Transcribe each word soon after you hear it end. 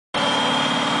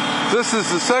This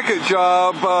is the second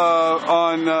job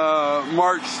on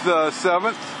March the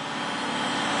 7th,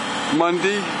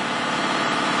 Monday,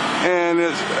 and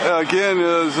it again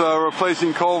is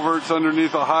replacing culverts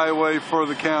underneath a highway for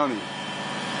the county.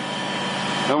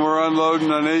 And we're unloading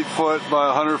an 8-foot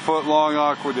by 100-foot long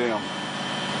aqua dam.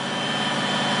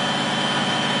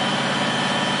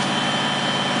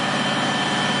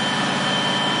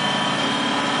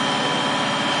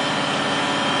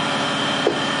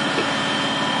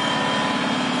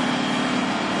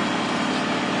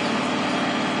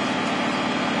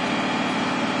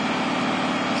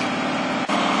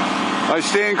 I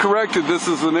stand corrected, this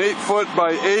is an 8-foot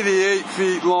by 88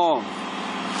 feet long.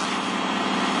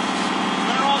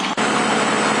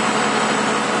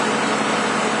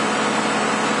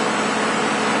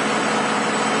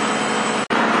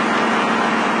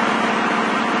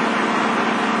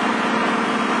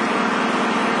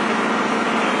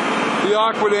 The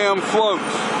aqua dam floats.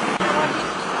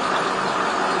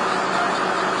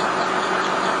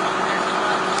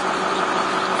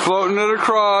 Floating it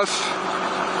across.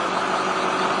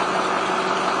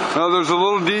 Now there's a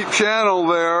little deep channel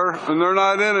there, and they're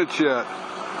not in it yet.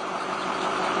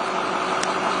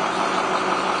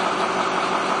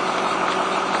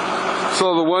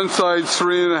 So the one side's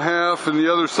 3.5 and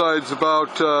the other side's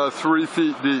about 3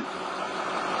 feet deep.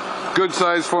 Good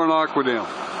size for an aqua dam.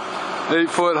 8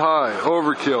 foot high,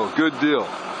 overkill, good deal.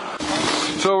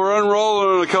 So we're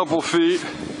unrolling it a couple feet.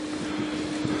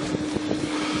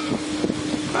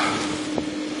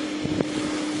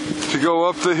 To go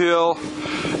up the hill.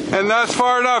 And that's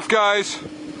far enough, guys.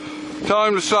 Tell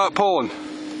him to stop pulling.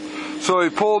 So he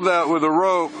pulled that with a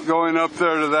rope going up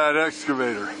there to that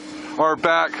excavator, or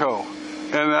backhoe.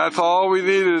 And that's all we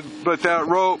needed, but that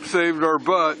rope saved our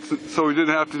butts, so we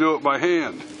didn't have to do it by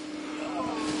hand.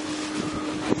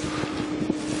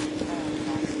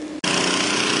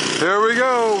 Here we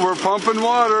go, we're pumping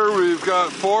water. We've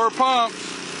got 4 pumps,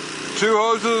 2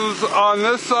 hoses on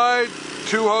this side,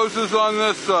 2 hoses on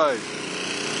this side.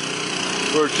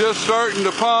 We're just starting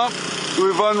to pump.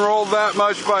 We've unrolled that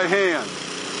much by hand.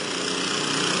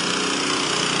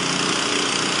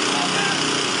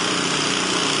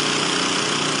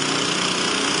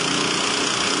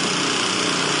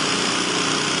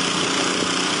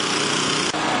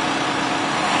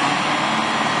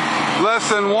 Less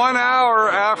than 1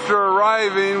 hour after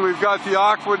arriving, we've got the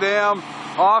aqua dam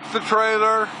off the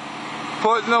trailer,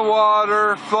 put in the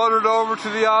water, floated over to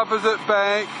the opposite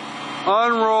bank,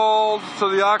 unrolled so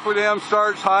the aqua dam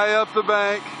starts high up the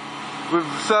bank. We've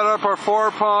set up our 4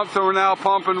 pumps and we're now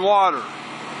pumping water.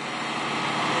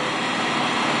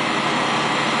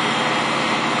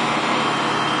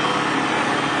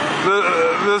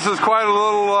 This is quite a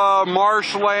little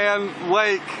marshland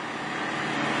lake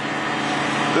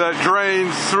that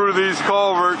drains through these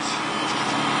culverts,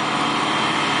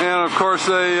 and of course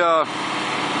they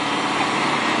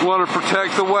want to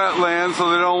protect the wetlands, so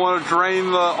they don't want to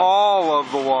drain all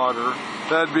of the water.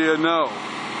 That'd be a no.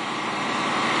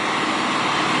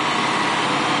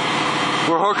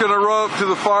 We're hooking a rope to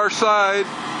the far side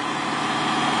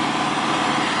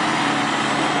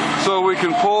so we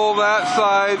can pull that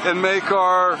side and make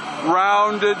our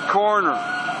rounded corner.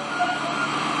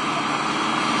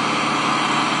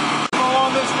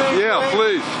 On this thing, yeah,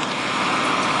 please.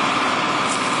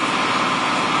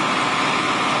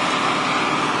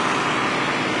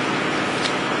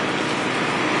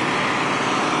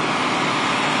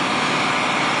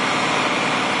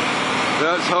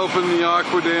 That's helping the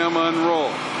aqua dam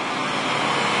unroll.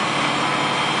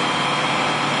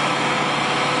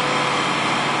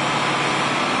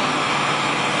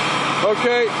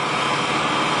 Okay.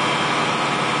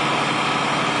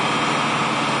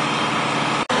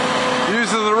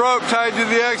 Using the rope tied to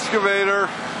the excavator.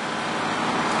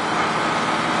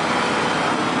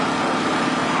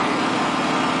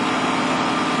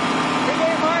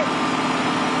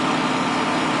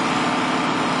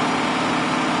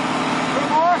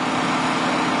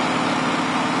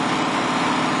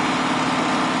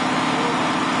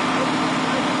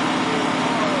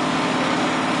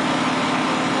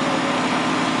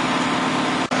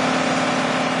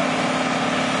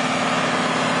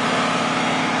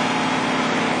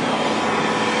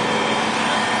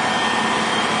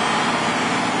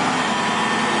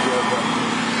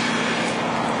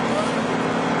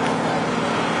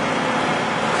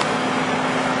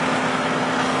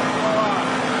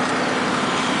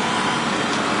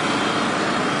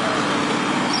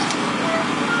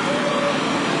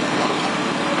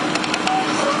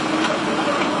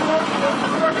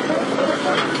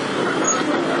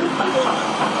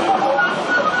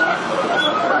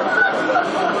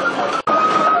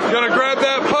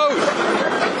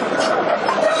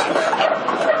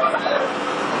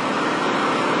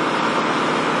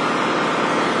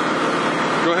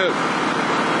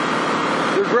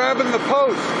 grabbing the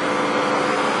post.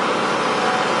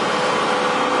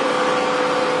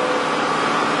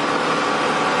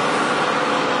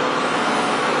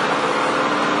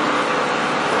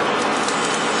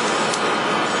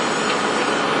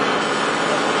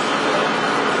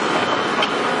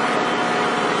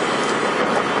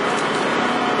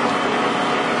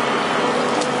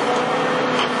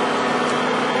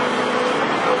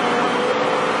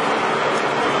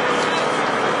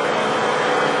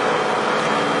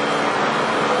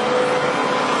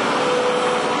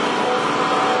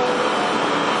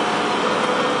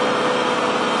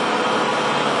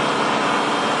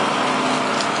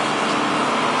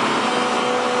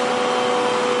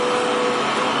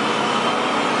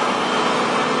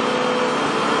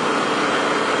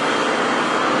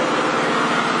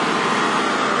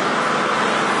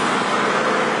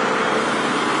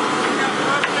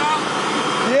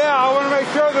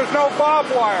 Sure there's no bob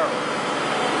wire.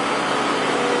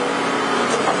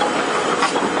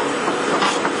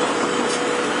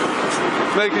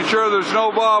 Making sure there's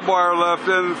no bob wire left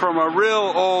in from a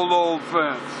real old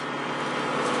fence.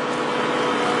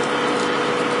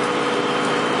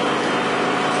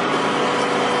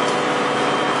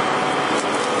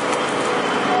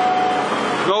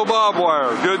 No bob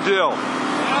wire. Good deal.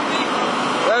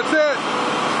 That's it.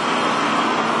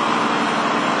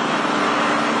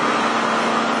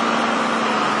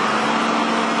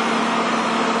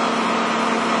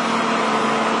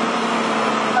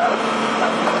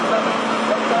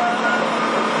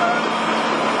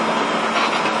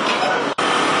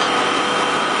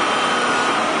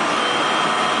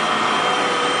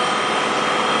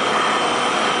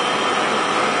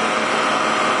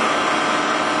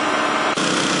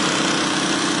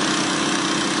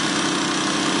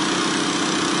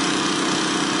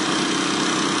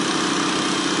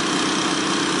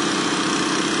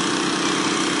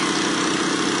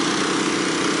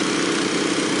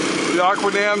 The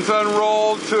aquadam's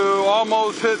unrolled to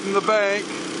almost hitting the bank,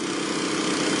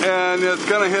 and it's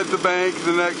going to hit the bank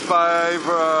the next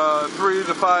 3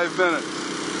 to 5 minutes.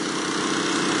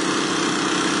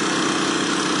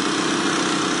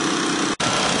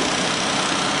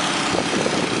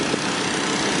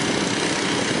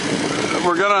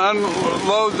 We're going to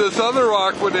unload this other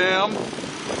aquadam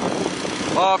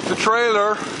off the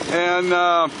trailer, and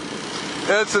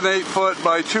it's an 8-foot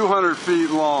by 200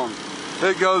 feet long.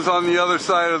 It goes on the other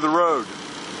side of the road.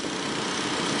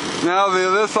 Now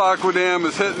this aquadam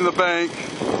is hitting the bank.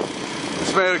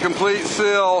 It's made a complete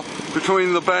seal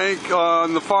between the bank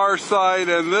on the far side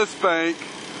and this bank.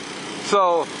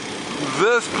 So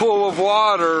this pool of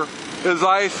water is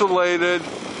isolated,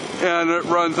 and it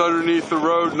runs underneath the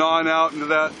road and on out into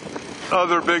that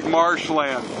other big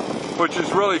marshland, which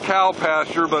is really cow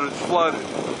pasture, but it's flooded.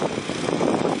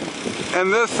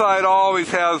 And this side always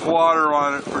has water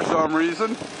on it for some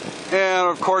reason. And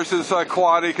of course it's an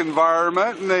aquatic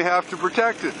environment, and they have to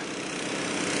protect it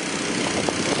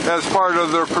as part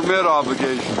of their permit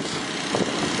obligations,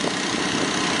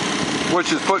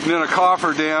 which is putting in a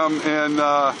cofferdam in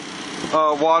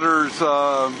waters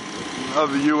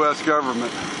of the U.S.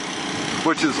 government,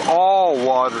 which is all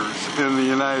waters in the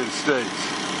United States.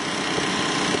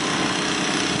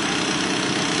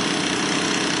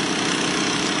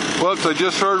 Whoops, I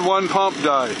just heard one pump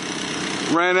die.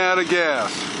 Ran out of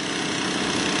gas.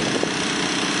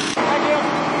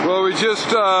 Well, we just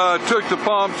took the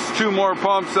pumps, 2 more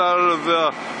pumps out of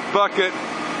the bucket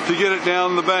to get it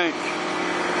down the bank.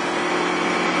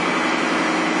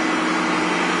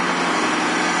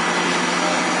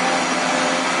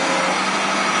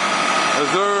 As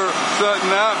they're setting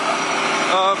that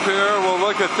up here, we'll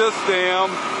look at this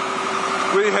dam.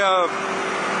 We have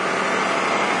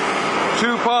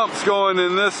 2 pumps going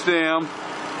in this dam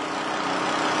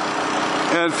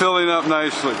and filling up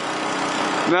nicely.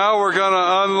 Now we're going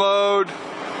to unload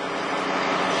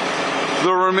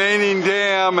the remaining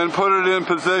dam and put it in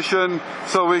position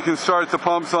so we can start the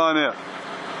pumps on it.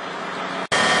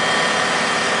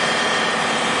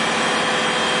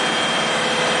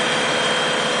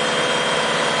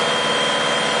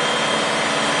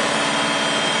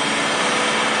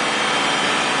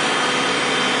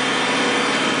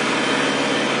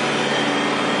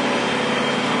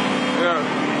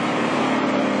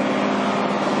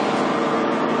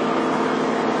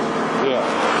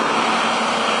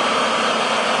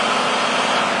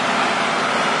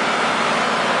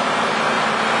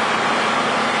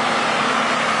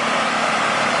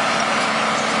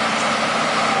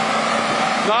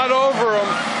 Not over them.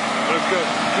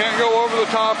 Can't go over the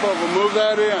top of them. Move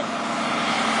that in.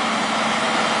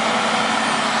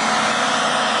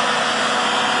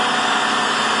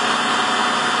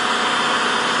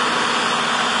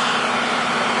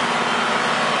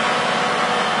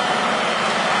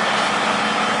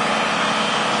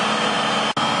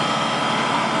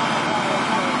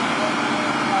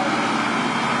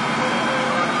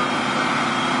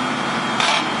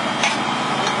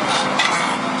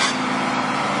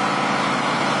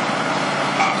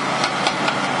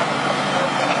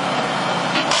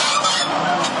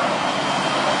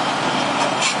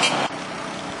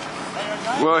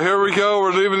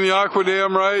 leaving the aqua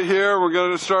dam right here. We're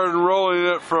going to start unrolling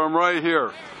it from right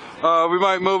here. We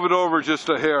might move it over just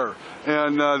a hair,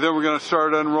 and then we're going to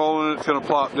start unrolling it. It's going to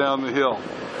plop down the hill.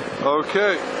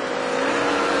 Okay.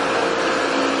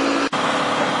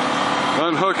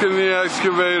 Unhooking the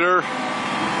excavator.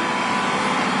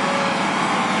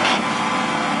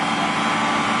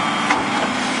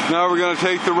 Now we're going to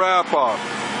take the wrap off.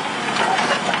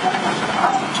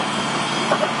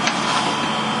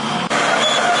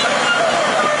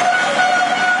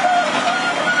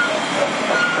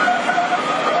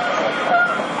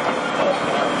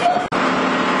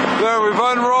 There, we've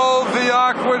unrolled the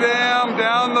aqua dam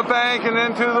down the bank and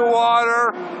into the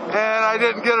water, and I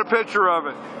didn't get a picture of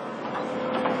it.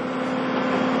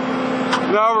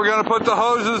 Now we're going to put the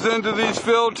hoses into these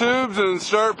fill tubes and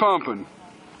start pumping.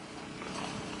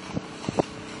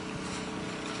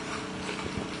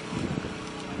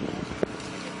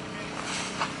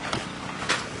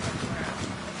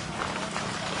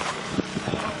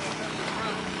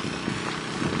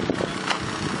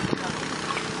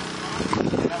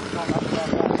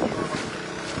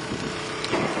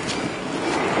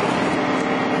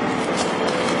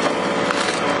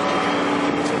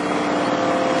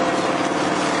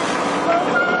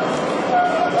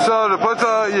 So to put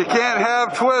you can't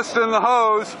have twist in the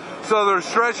hose, so they're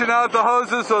stretching out the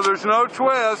hoses so there's no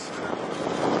twist.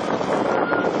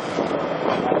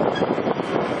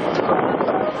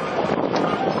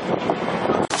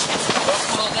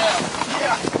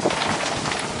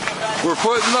 We're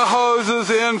putting the hoses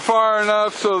in far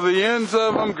enough so the ends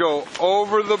of them go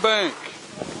over the bank.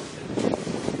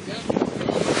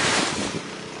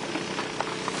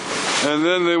 And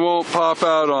then they won't pop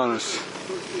out on us.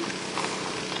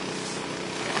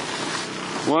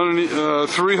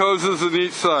 Three hoses on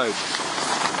each side.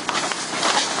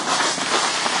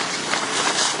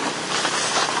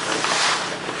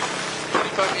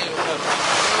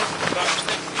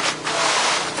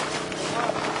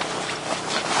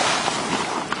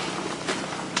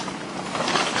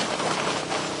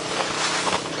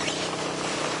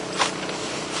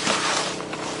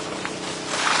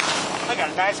 I got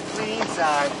a nice clean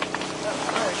side.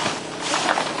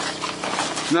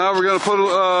 Now we're going to put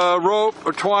a rope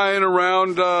or twine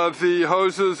around the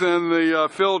hoses and the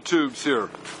fill tubes here.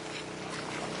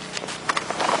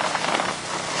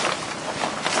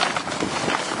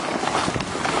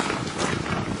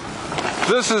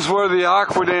 This is where the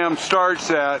aqua dam starts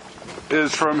at,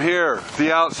 is from here,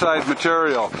 the outside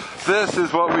material. This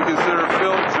is what we consider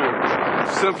fill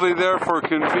tubes, simply there for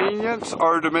convenience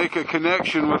or to make a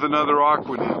connection with another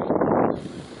aqua dam.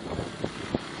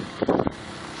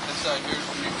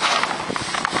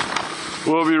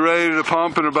 We'll be ready to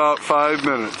pump in about 5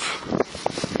 minutes.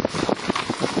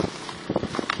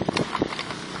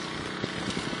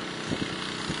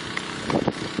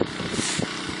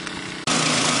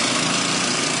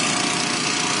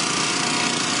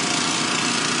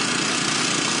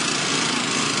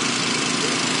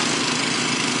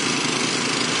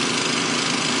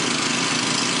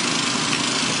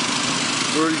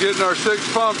 We're getting our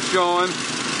 6 pumps going.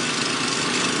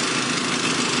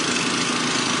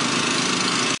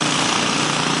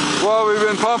 Well, we've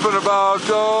been pumping about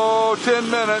 10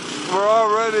 minutes. We're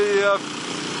already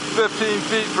 15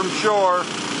 feet from shore.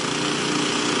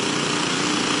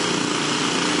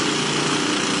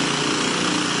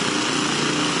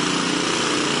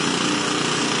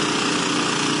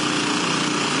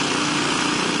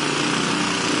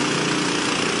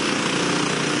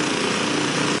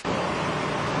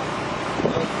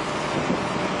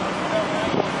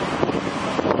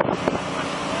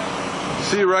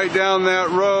 See right down that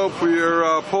rope, we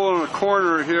are pulling a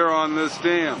corner here on this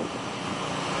dam.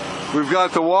 We've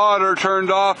got the water turned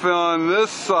off on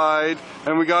this side,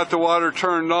 and we got the water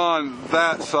turned on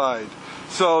that side.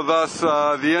 So thus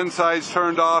the inside's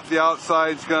turned off, the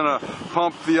outside's gonna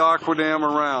pump the aqua dam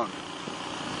around.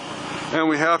 And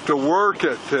we have to work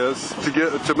at this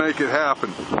to make it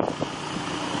happen.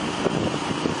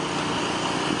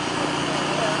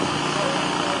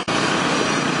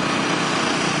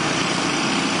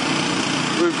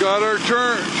 We've got our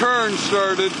turn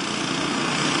started.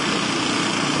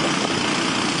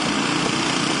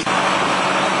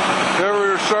 There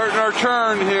we're starting our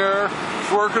turn here.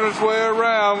 It's working its way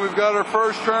around. We've got our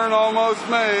first turn almost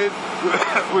made.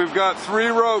 We've got 3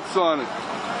 ropes on it.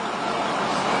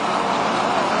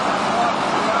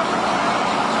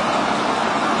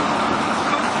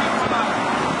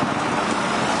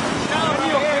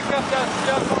 Pick up that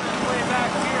stuff on its way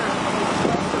back here.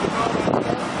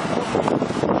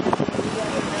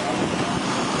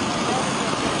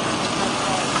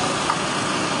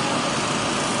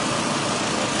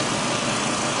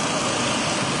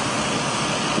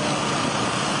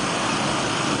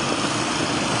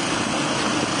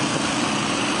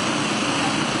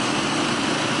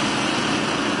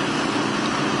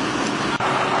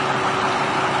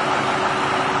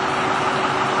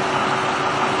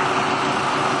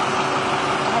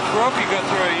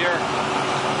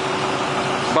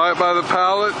 Buy it by the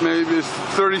pallet, maybe it's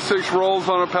 36 rolls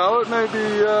on a pallet, maybe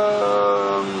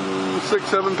 6,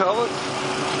 7 pallets.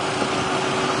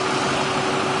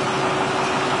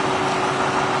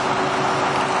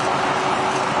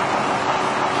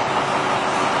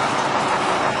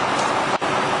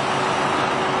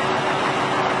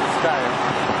 It's kind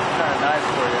of nice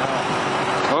for you,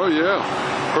 huh? Oh yeah,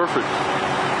 perfect.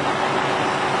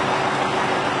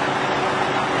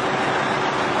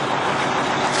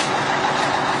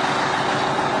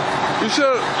 You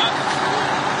should.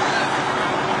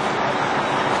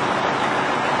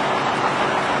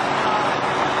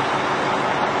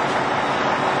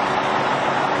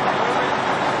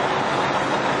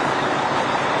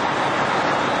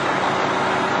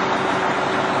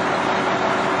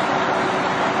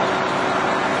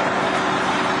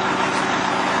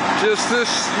 Just this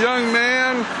young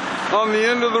man on the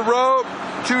end of the rope,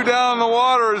 2 down in the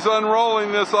water, is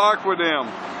unrolling this aqua dam.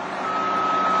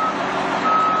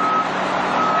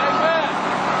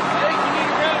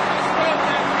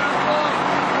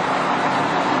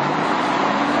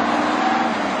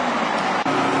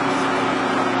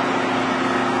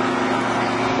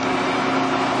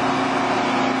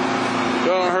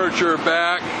 Don't hurt your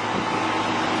back.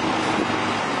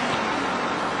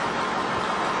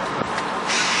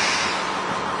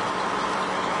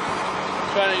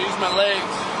 Trying to use my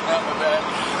legs, not my back.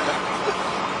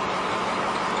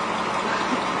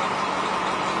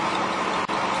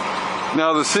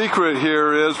 Now the secret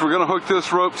here is we're going to hook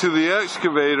this rope to the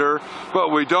excavator, but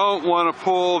we don't want to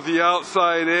pull the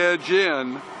outside edge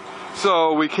in,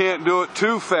 so we can't do it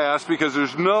too fast because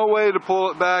there's no way to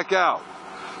pull it back out.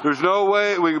 There's no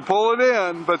way, we can pull it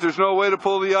in, but there's no way to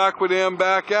pull the aqua dam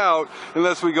back out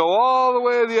unless we go all the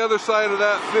way to the other side of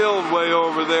that field way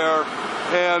over there,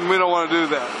 and we don't want to do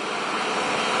that.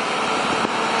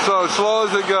 So slow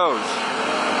as it goes.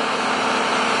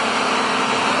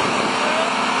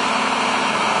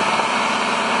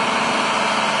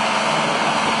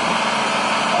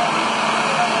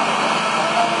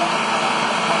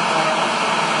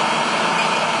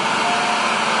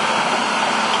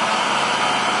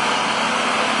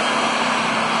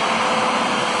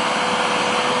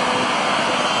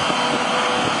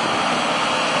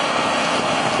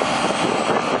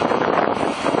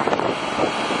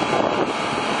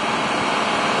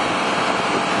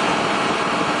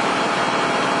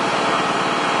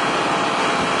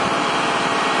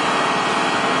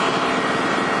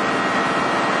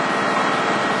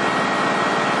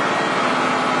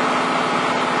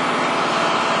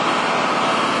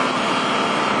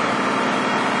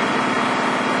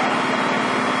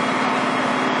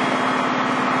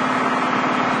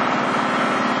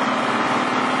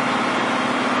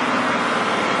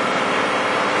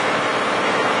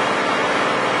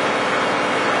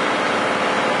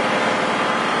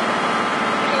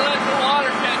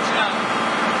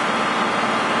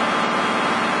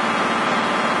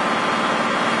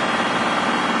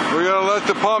 Let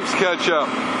the pumps catch up.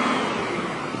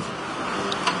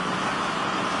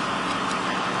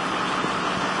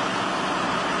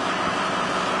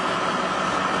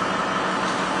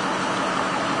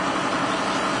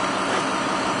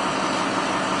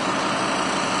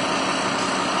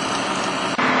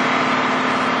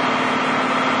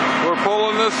 We're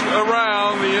pulling this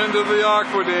around the end of the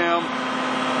aqua dam.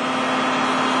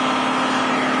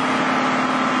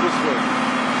 This way.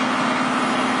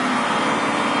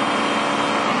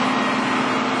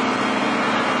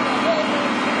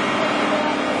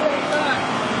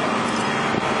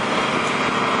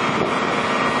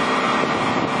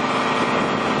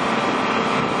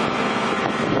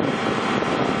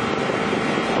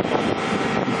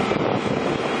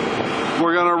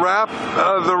 We're going to wrap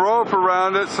the rope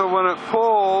around it so when it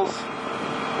pulls,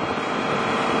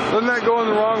 doesn't that go in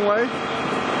the wrong way?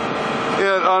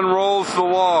 It unrolls the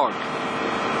log,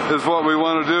 is what we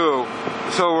want to do.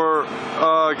 So we're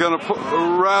going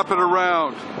to wrap it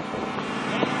around.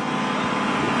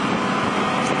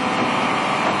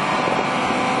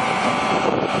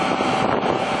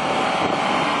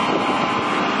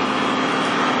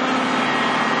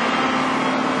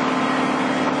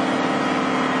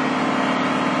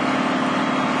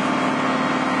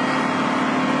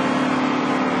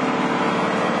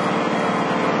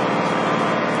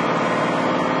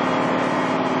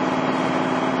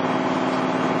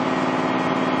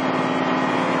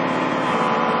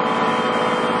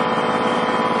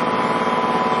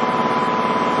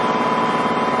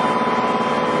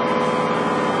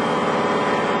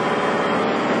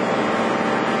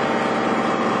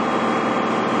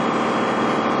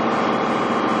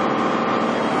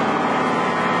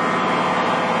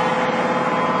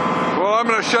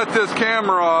 shut this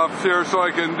camera off here so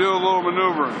I can do a little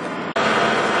maneuvering.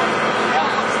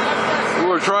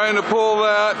 We're trying to pull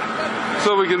that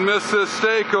so we can miss this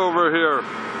stake over here.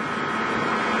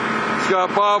 It's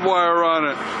got barbed wire on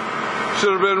it.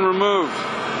 Should have been removed.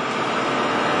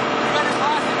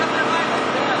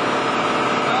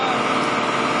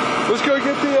 Let's go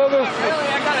get the other. Really,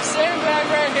 I got a sandbag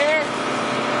right here.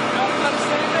 I've got a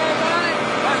sandbag on it.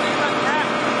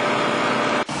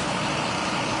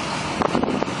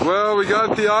 Well, we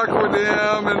got the aqua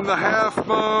dam and the half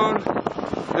moon,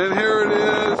 and here it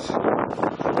is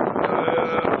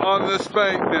on this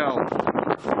bank now.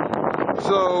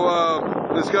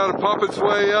 So it's got to pump its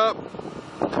way up.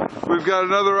 We've got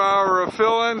another hour of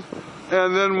filling,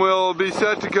 and then we'll be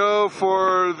set to go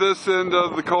for this end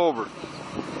of the culvert.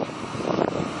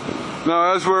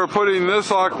 Now, as we're putting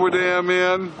this aqua dam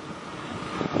in,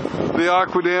 the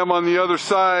aqua dam on the other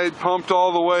side pumped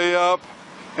all the way up,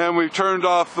 and we've turned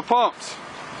off the pumps,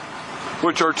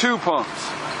 which are 2 pumps.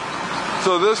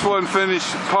 So this one finished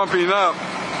pumping up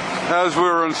as we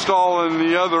were installing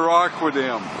the other aqua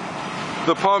dam.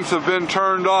 The pumps have been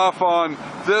turned off on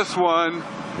this one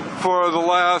for the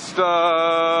last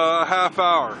half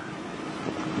hour.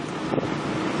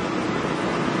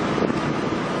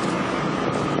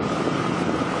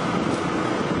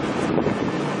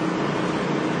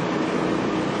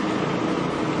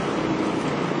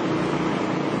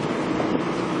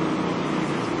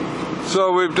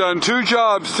 So we've done 2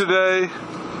 jobs today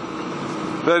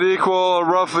that equal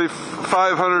roughly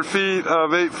 500 feet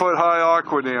of 8-foot high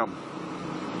aqua dam.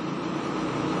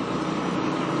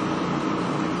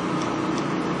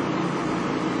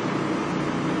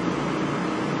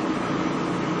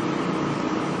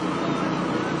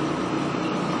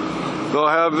 They'll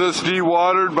have this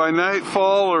dewatered by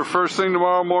nightfall, or first thing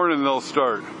tomorrow morning they'll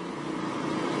start.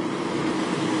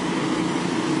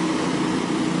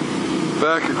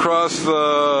 Back across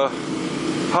the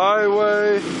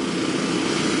highway.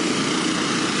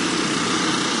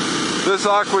 This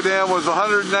aqua dam was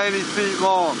 190 feet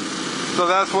long, so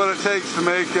that's what it takes to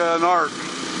make an arc.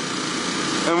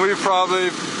 And we probably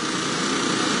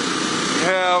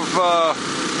have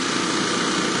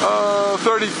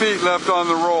 30 feet left on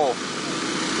the roll.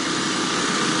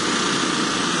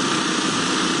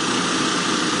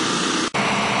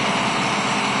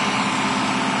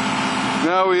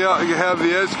 Now we have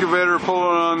the excavator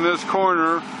pulling on this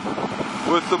corner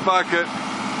with the bucket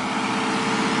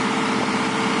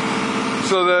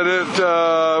so that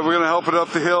we're going to help it up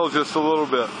the hill just a little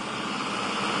bit.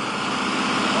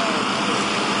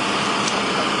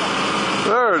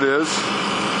 There it is.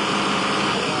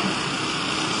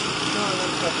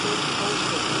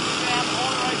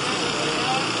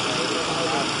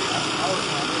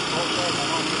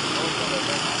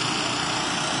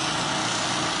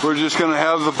 We're just going to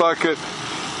have the bucket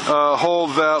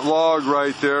hold that log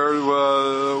right there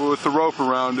with the rope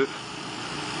around it.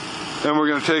 And we're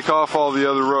going to take off all the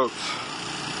other ropes,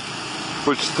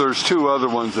 which there's 2 other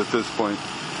ones at this point.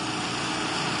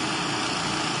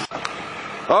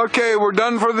 Okay, we're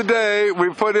done for the day.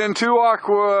 We've put in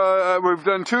we've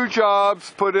done 2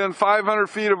 jobs, put in 500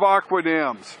 feet of aqua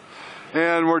dams.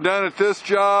 And we're done at this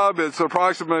job. It's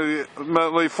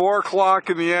approximately 4 o'clock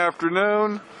in the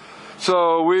afternoon.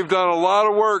 So we've done a lot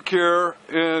of work here.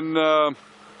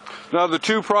 Now the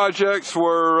 2 projects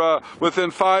were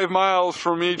within 5 miles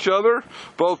from each other.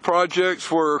 Both projects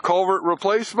were culvert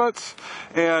replacements,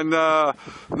 and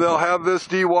they'll have this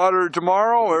dewatered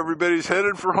tomorrow. Everybody's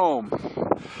headed for home.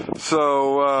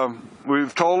 So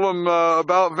we've told them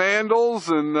about vandals,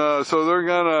 and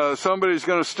so somebody's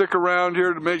gonna stick around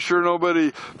here to make sure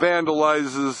nobody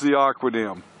vandalizes the aqua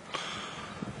dam.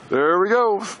 There we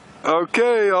go.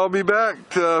 Okay, I'll be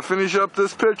back to finish up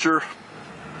this picture.